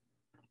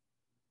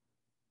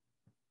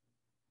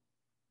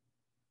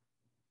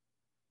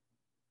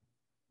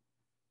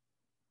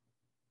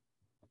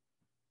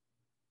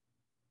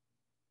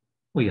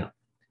 Oh yeah,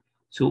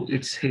 so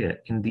it's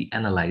here in the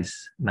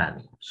analyze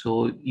menu.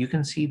 So you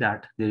can see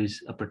that there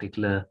is a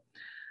particular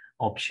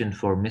option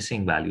for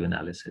missing value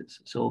analysis.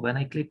 So when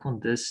I click on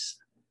this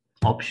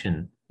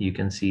option, you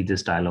can see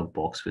this dialog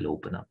box will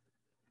open up.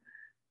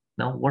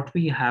 Now what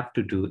we have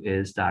to do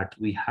is that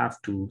we have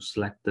to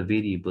select the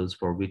variables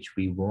for which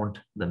we want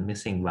the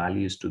missing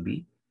values to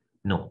be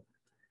known.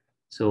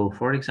 So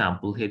for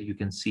example, here you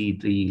can see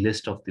the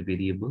list of the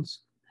variables,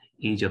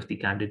 age of the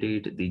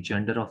candidate, the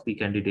gender of the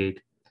candidate,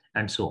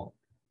 and so on.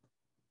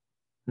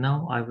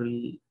 Now I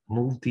will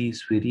move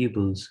these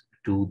variables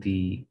to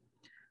the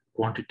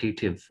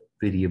quantitative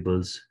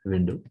variables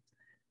window.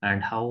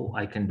 And how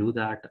I can do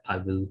that, I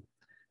will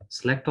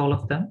select all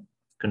of them,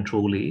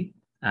 Control A,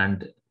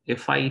 and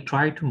if I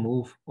try to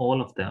move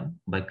all of them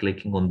by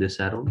clicking on this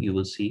arrow, you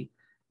will see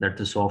that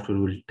the software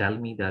will tell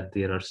me that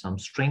there are some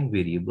string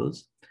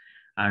variables.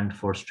 And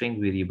for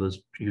string variables,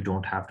 you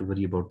don't have to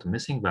worry about the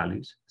missing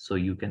values, so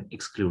you can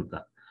exclude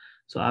that.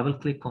 So I will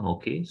click on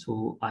OK.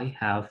 So I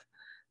have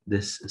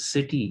this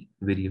city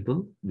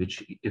variable,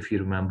 which if you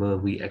remember,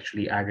 we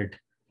actually added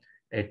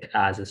it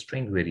as a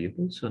string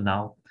variable. So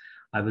now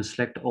I will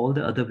select all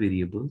the other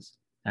variables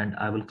and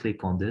I will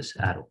click on this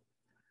arrow.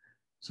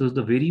 So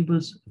the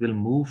variables will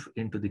move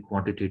into the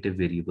quantitative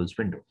variables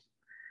window.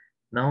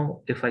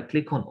 Now, if I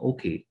click on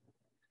OK,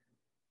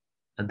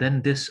 and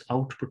then this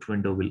output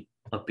window will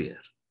appear.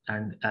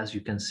 And as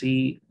you can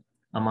see,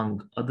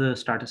 among other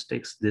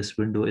statistics, this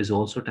window is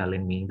also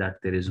telling me that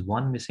there is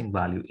 1 missing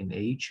value in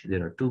age,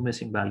 there are 2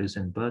 missing values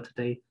in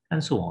birthday,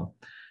 and so on.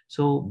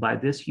 So by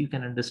this, you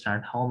can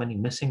understand how many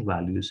missing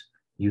values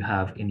you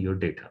have in your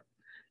data.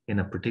 In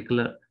a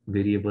particular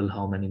variable,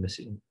 how many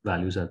missing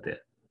values are there.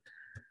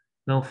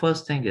 Now,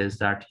 first thing is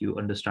that you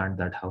understand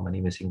that how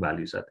many missing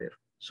values are there.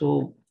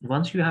 So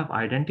once you have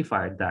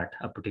identified that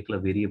a particular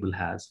variable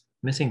has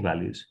missing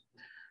values,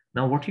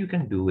 now what you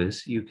can do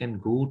is you can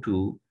go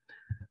to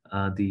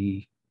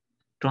the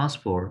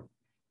transform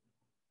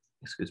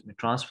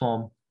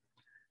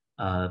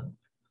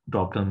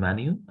drop-down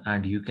menu,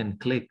 and you can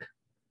click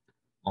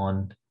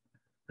on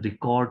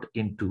record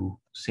into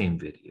same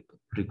variable,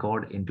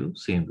 record into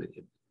same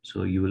variable.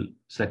 So you will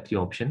select the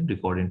option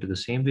record into the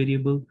same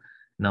variable.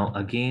 Now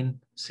again,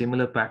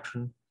 similar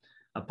pattern.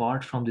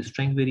 Apart from the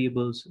string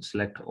variables,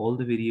 select all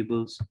the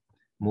variables,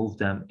 move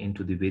them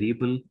into the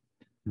variable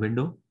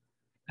window,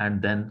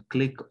 and then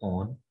click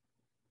on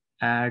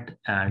add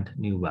and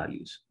new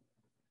values.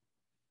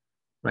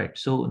 Right,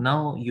 so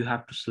now you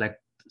have to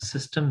select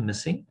system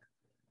missing,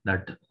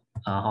 that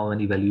how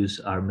many values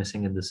are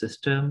missing in the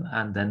system,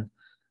 and then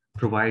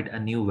provide a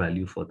new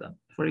value for them.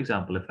 For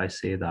example, if I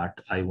say that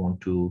I want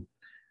to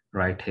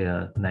write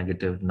here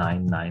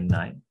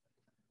 -999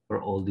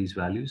 for all these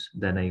values,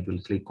 then I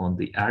will click on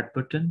the add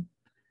button,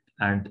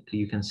 and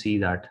you can see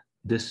that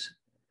this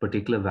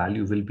particular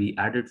value will be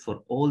added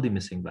for all the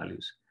missing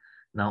values.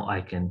 Now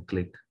I can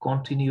click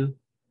continue,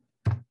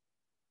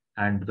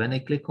 and when I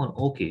click on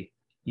OK,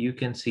 you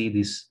can see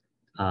this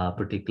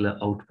particular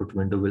output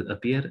window will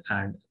appear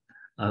and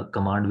a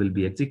command will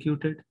be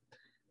executed.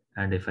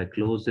 And if I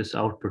close this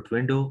output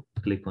window,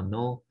 click on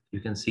no, you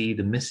can see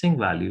the missing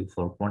value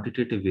for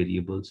quantitative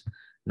variables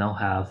now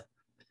have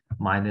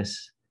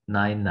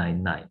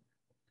 -999.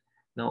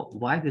 Now,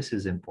 why this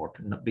is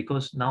important?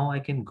 Because now I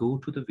can go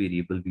to the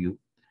variable view,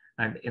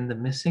 and in the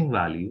missing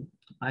value,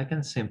 I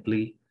can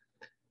simply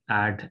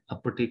add a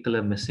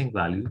particular missing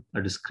value,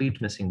 a discrete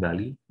missing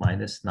value,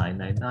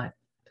 -999.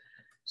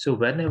 So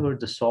whenever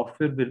the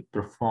software will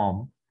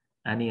perform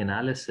any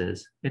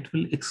analysis, it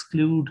will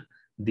exclude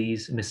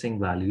these missing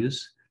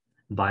values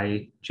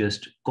by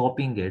just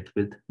copying it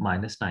with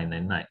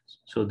 -999.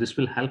 So this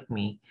will help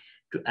me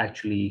to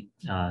actually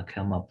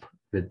come up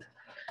with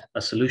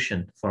a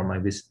solution for my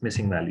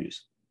missing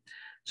values.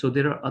 So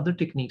there are other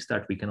techniques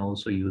that we can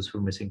also use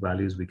for missing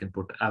values. We can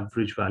put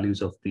average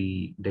values of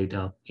the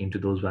data into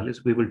those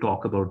values. We will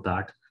talk about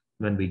that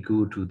when we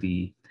go to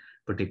the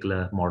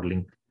particular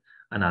modeling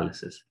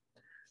analysis.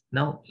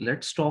 Now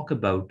let's talk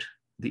about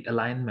the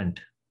alignment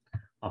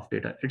of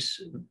data.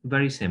 It's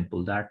very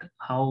simple, that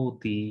how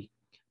the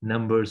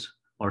numbers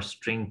or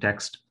string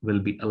text will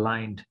be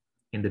aligned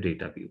in the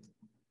data view.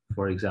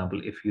 For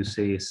example, if you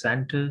say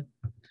center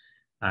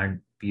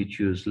and you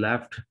choose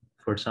left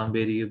for some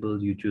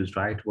variable, you choose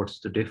right, what's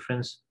the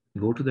difference?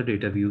 Go to the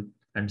data view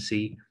and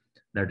see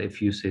that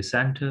if you say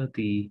center,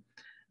 the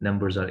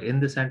numbers are in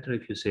the center.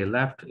 If you say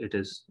left, it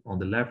is on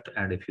the left.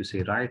 And if you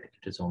say right,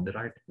 it is on the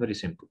right. Very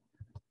simple.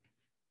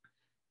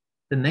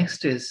 The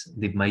next is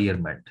the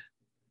measurement.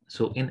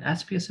 So in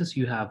SPSS,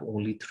 you have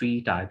only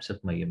three types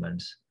of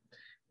measurements.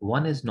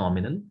 One is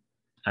nominal,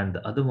 and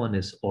the other one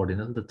is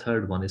ordinal. The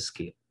third one is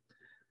scale.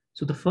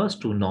 So the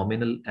first two,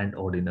 nominal and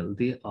ordinal,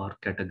 they are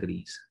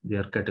categories. They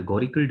are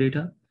categorical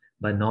data.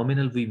 By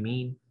nominal, we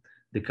mean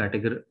the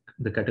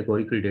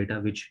categorical data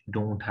which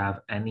don't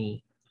have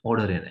any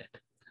order in it.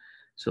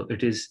 So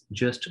it is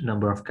just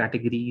number of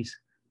categories.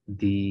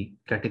 The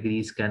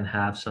categories can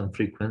have some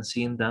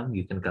frequency in them.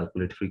 You can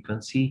calculate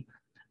frequency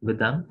with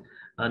them.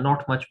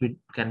 Not much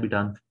can be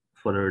done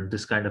for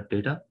this kind of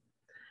data.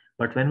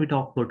 But when we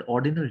talk about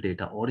ordinal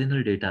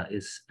data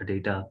is a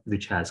data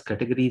which has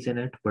categories in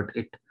it, but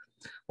it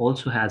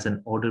also has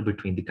an order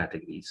between the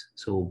categories.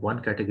 So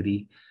one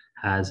category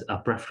has a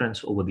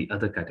preference over the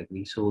other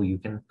category. So you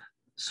can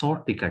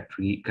sort the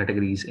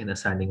categories in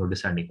ascending or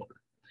descending order.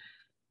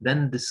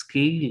 Then the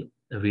scale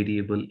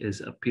variable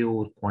is a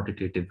pure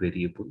quantitative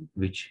variable,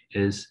 which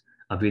is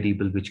a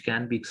variable which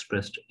can be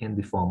expressed in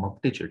the form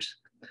of digits.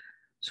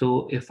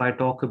 So if I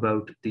talk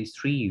about these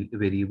three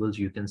variables,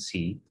 you can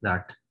see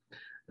that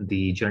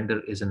the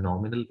gender is a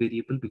nominal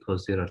variable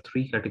because there are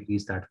three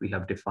categories that we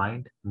have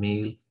defined: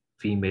 male,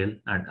 female,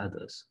 and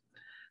others.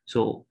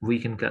 So we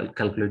can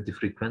calculate the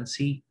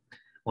frequency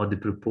or the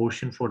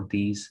proportion for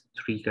these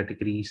three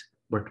categories.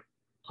 But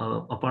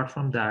apart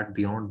from that,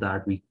 beyond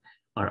that, we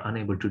are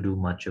unable to do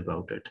much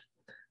about it.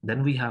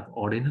 Then we have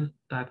ordinal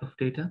type of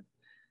data.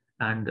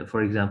 And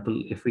for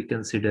example, if we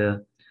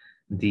consider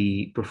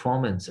the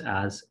performance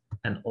as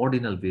an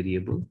ordinal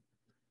variable,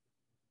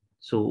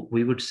 so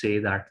we would say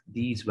that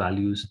these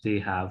values, they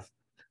have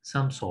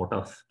some sort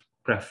of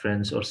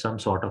preference or some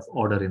sort of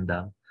order in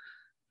them.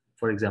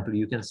 For example,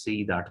 you can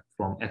see that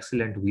from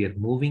excellent, we are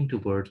moving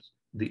towards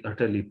the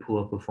utterly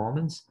poor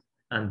performance,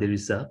 and there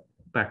is a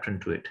pattern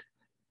to it.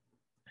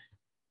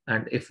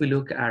 And if we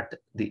look at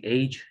the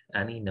age,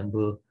 any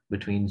number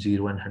between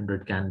 0 and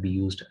 100 can be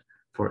used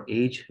for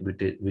age,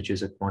 which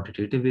is a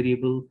quantitative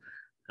variable.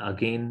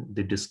 Again,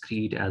 the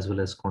discrete as well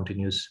as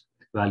continuous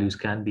values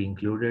can be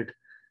included.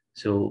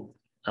 So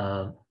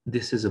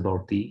this is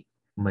about the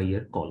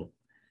Meyer column.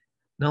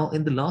 Now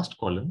in the last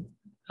column,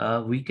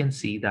 we can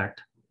see that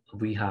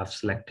we have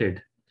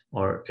selected,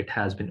 or it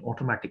has been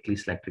automatically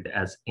selected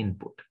as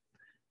input.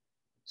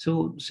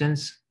 So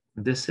since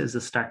this is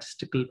a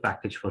statistical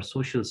package for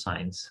social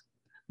science,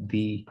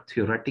 the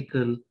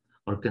theoretical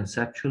or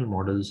conceptual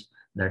models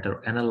that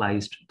are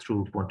analyzed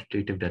through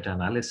quantitative data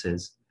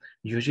analysis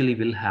usually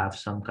will have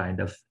some kind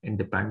of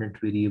independent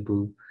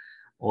variable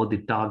or the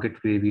target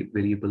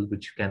variable,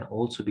 which can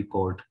also be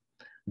called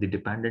the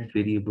dependent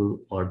variable,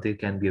 or they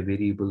can be a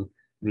variable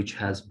which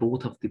has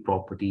both of the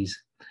properties.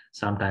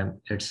 Sometimes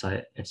it's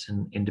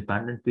an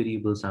independent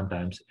variable,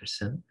 sometimes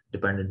it's an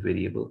dependent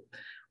variable,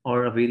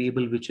 or a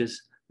variable which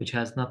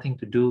has nothing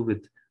to do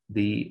with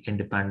the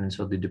independence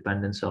or the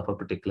dependence of a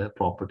particular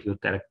property or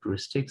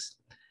characteristics,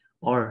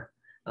 or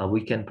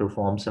we can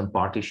perform some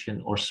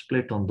partition or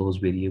split on those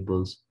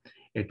variables.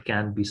 It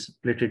can be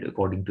splitted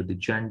according to the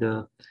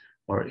gender,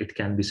 or it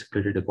can be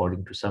splitted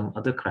according to some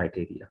other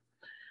criteria.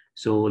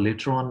 So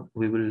later on,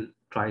 we will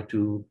try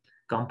to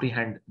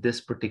comprehend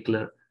this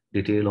particular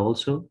detail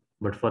also.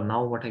 But for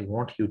now, what I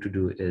want you to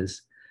do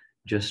is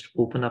just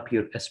open up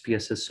your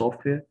SPSS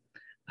software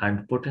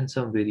and put in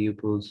some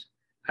variables,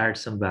 add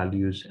some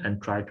values,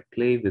 and try to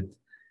play with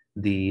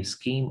the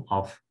scheme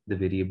of the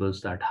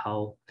variables, that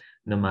how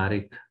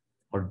numeric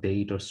or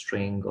date or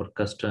string or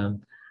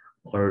custom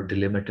or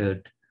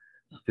delimited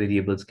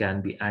variables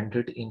can be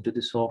entered into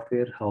the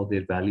software, how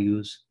their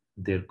values,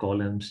 their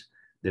columns,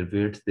 their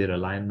width, their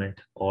alignment,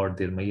 or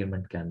their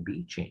measurement can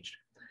be changed.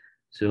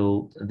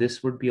 So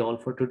this would be all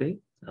for today.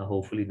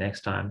 Hopefully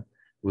next time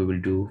we will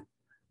do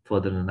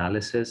further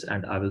analysis,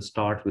 and I will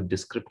start with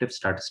descriptive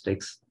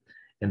statistics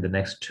in the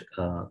next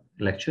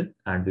lecture,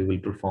 and we will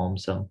perform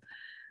some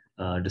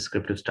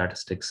descriptive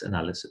statistics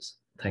analysis.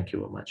 Thank you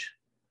very much.